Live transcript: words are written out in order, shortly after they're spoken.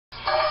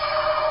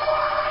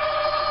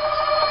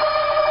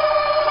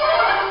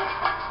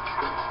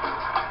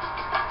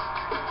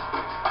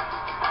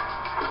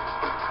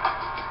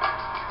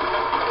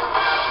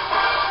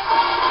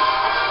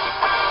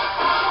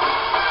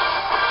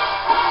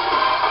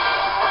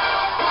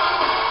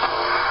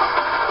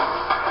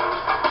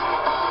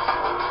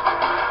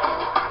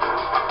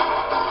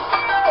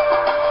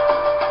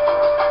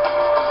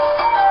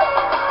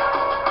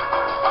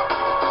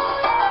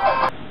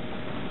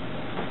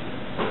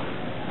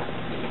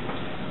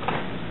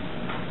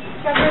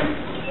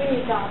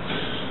screenshots.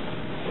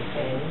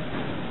 Okay.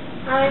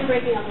 I'm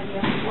breaking up with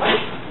you. What?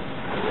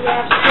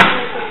 Yeah, she's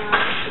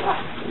breaking up.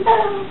 No.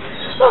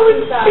 Oh,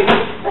 I'm sorry.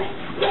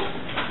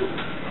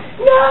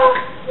 No.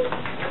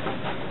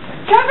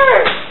 Trevor.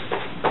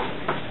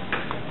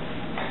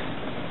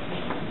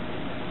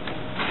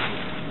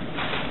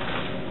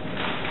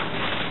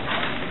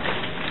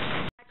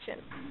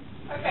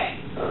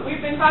 Okay,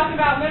 we've been talking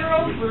about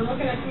minerals. We're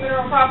looking at some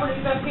mineral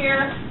properties up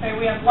here. Okay,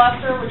 we have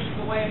luster, which is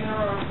the way a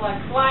mineral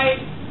reflects light.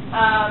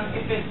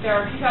 There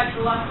are two types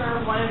of luster.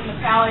 One is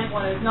metallic,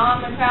 one is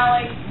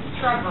non-metallic.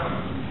 Trevor. Are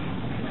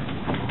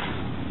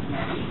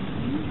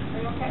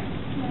you okay?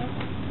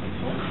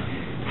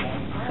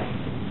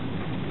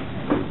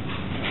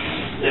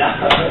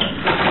 Yeah.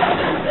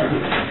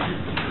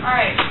 All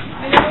right.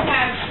 Mineral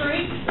has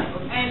streak,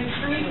 and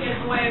streak is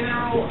the way a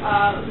mineral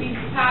leaves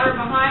the powder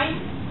behind.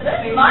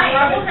 That's my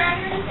apple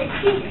crackers?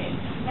 Excuse me.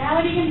 Now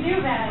what are you going to do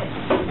about it?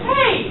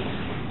 Hey!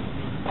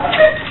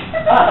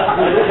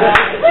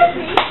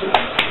 Lizzie!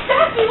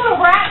 Sassy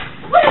little brat!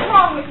 What is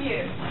wrong with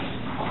you?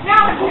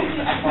 Now what do you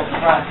do?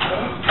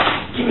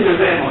 Give me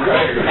those animal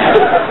crackers.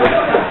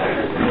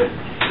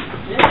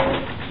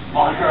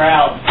 Lock her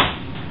out.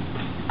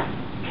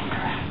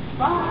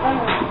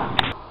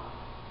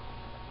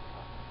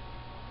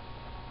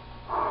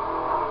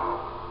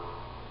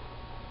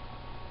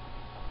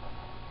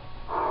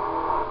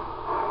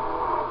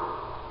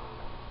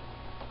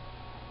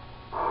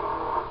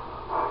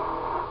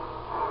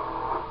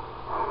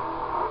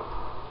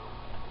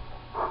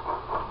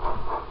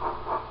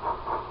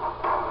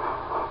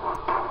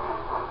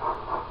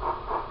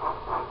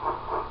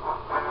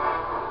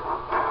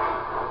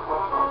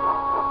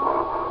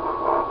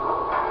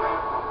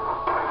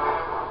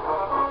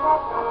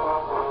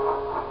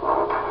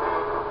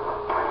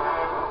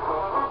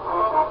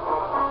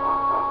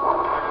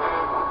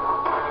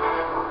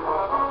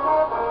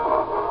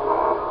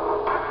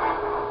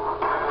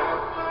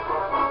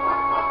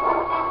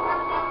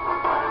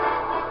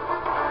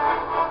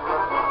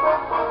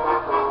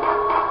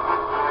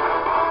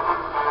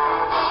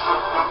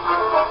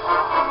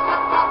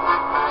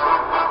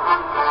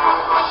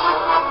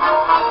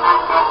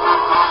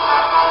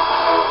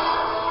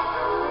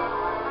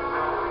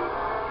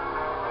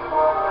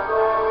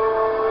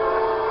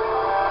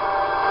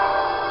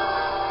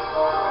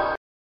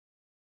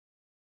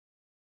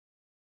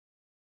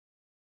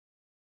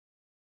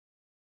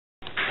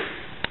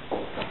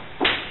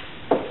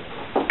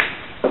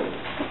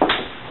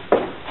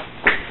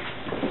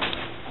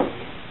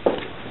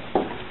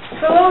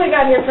 So what do we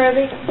got here,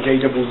 Prezi?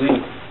 J-double-Z.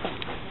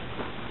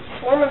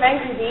 Swarm of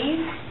angry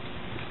bees?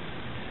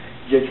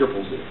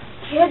 J-triple-Z.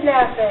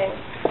 Kidnapping.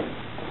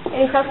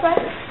 Any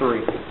suspects?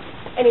 3.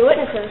 Any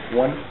witnesses?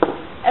 1.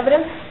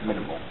 Evidence?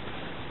 Minimal.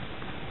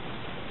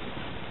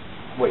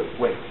 Wait.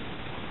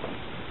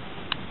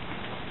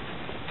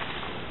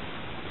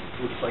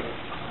 Looks like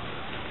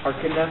our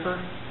kidnapper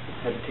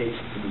had a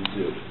taste for the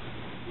zoo.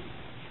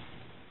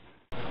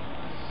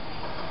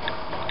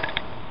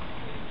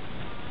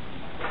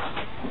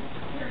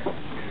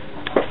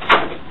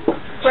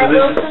 Brett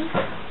Wilson?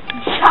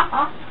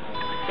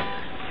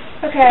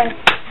 Okay,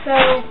 so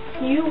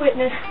you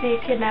witnessed the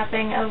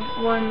kidnapping of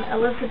one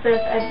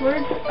Elizabeth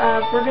Edwards.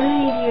 We're going to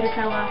need you to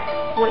tell us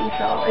what you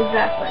saw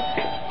exactly.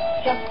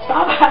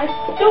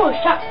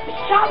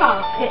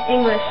 In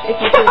English, if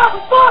you could.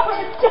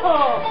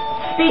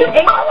 Speak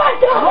English.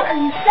 What are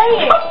you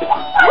saying?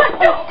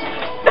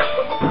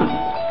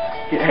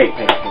 Hey.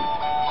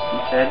 He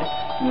said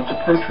he wants a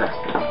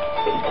protractor.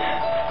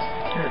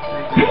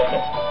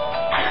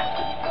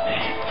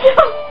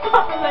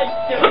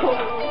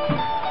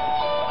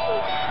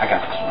 I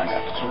got this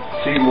one.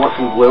 So you want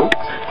some glue?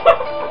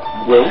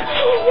 Glue?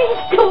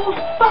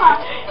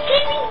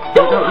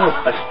 No,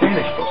 a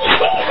Spanish book.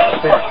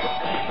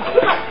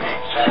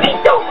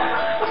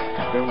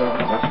 No,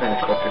 not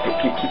Spanish book.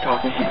 Keep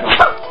talking.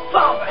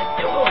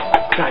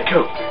 Diet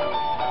Coke.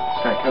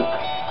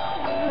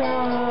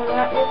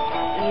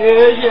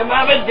 Yes, your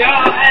mama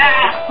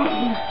died.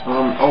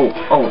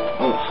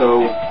 So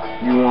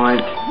you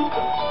want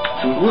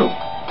some glue?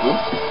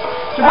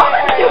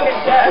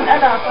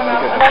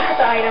 Enough with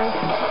the items.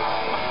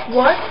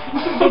 What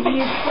did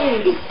you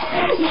see?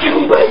 You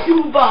were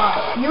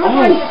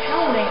going to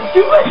tell me.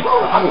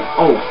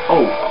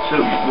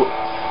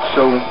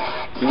 So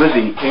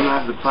Lizzie came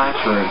out of the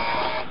classroom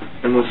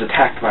and was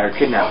attacked by her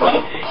kidnapper. What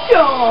was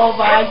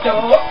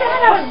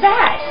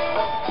that?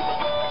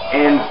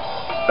 And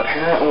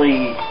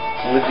apparently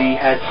Lizzie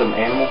had some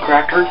animal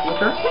crackers with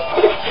her.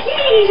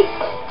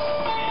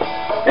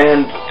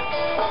 And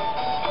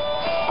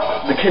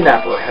the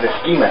kidnapper had a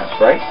ski mask,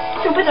 right?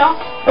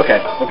 Okay.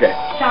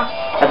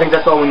 I think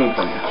that's all we need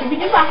from you.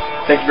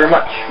 Thank you very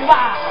much.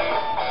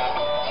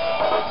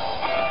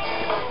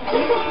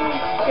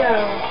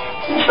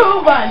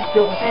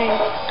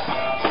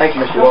 Thank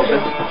you, Mr. Wilson.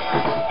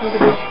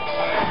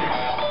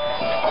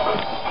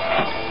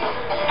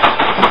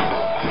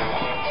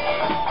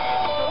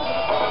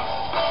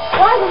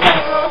 Why was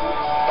that wrong?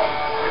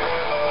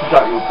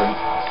 Thought you were pretty.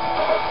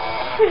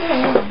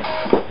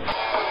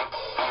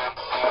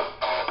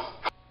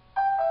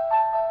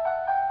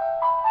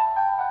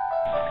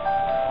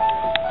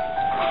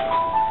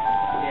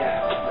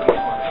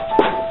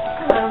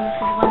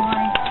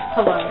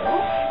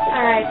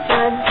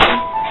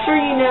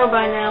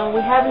 by now, we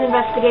have an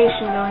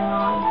investigation going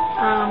on.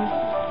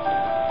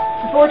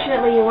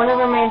 Unfortunately, you're one of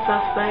our main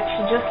suspects.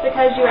 Just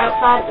because you're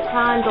outside at the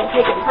time, don't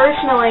take it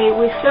personally.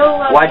 We still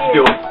love you. Why'd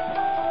you do it?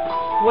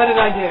 What did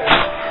I do?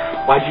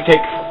 Why'd you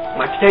take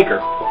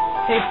her?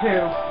 Take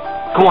who?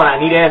 Come on,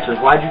 I need answers.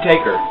 Why'd you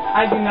take her?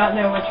 I do not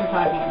know what you're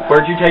talking about.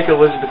 Where'd you take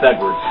Elizabeth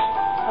Edwards?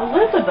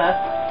 Elizabeth?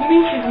 You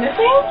mean she's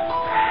missing?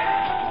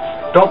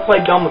 Don't play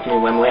dumb with me,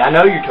 Wimley. I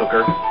know you took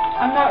her.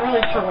 I'm not really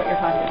sure what you're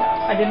talking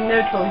about. I didn't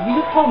know till you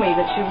just told me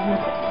that she was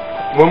missing.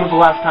 When was the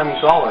last time you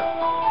saw her?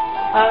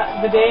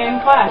 The day in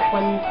class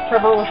when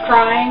Trevor was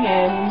crying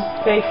and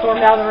they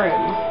stormed out of the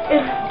room.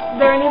 Is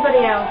there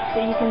anybody else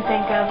that you can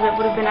think of that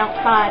would have been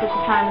outside at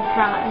the time of the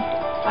crime?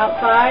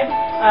 Outside?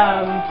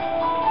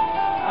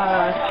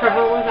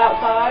 Trevor was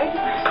outside.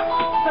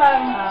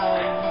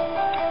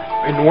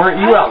 And weren't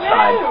you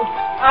outside?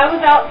 I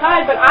was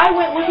outside, but I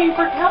went looking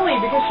for Kelly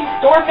because she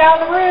stormed out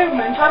of the room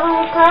and Trevor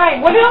was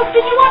crying. What else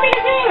did you want me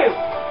to do?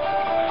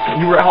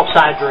 You were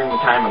outside during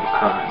the time of the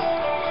crime.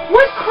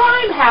 What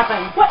crime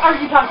happened? What are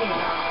you talking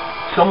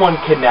about? Someone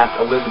kidnapped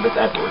Elizabeth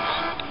Edwards.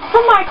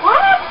 From my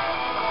class?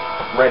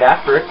 Right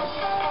after it.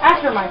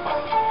 After my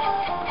class.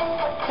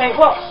 Okay,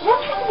 well,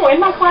 weren't you in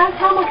my class?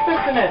 How am I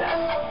supposed to know that?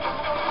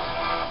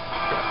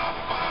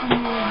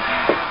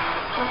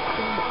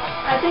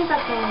 I think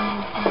that's all I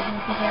need from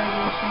this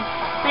interrogation.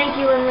 Thank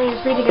you, and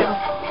you're free to go.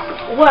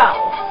 Well,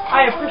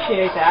 I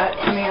appreciate that.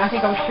 I mean, I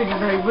think I was treated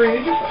very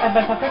rude, but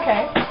that's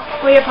okay.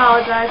 We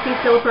apologize. He's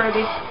still a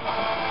Furby.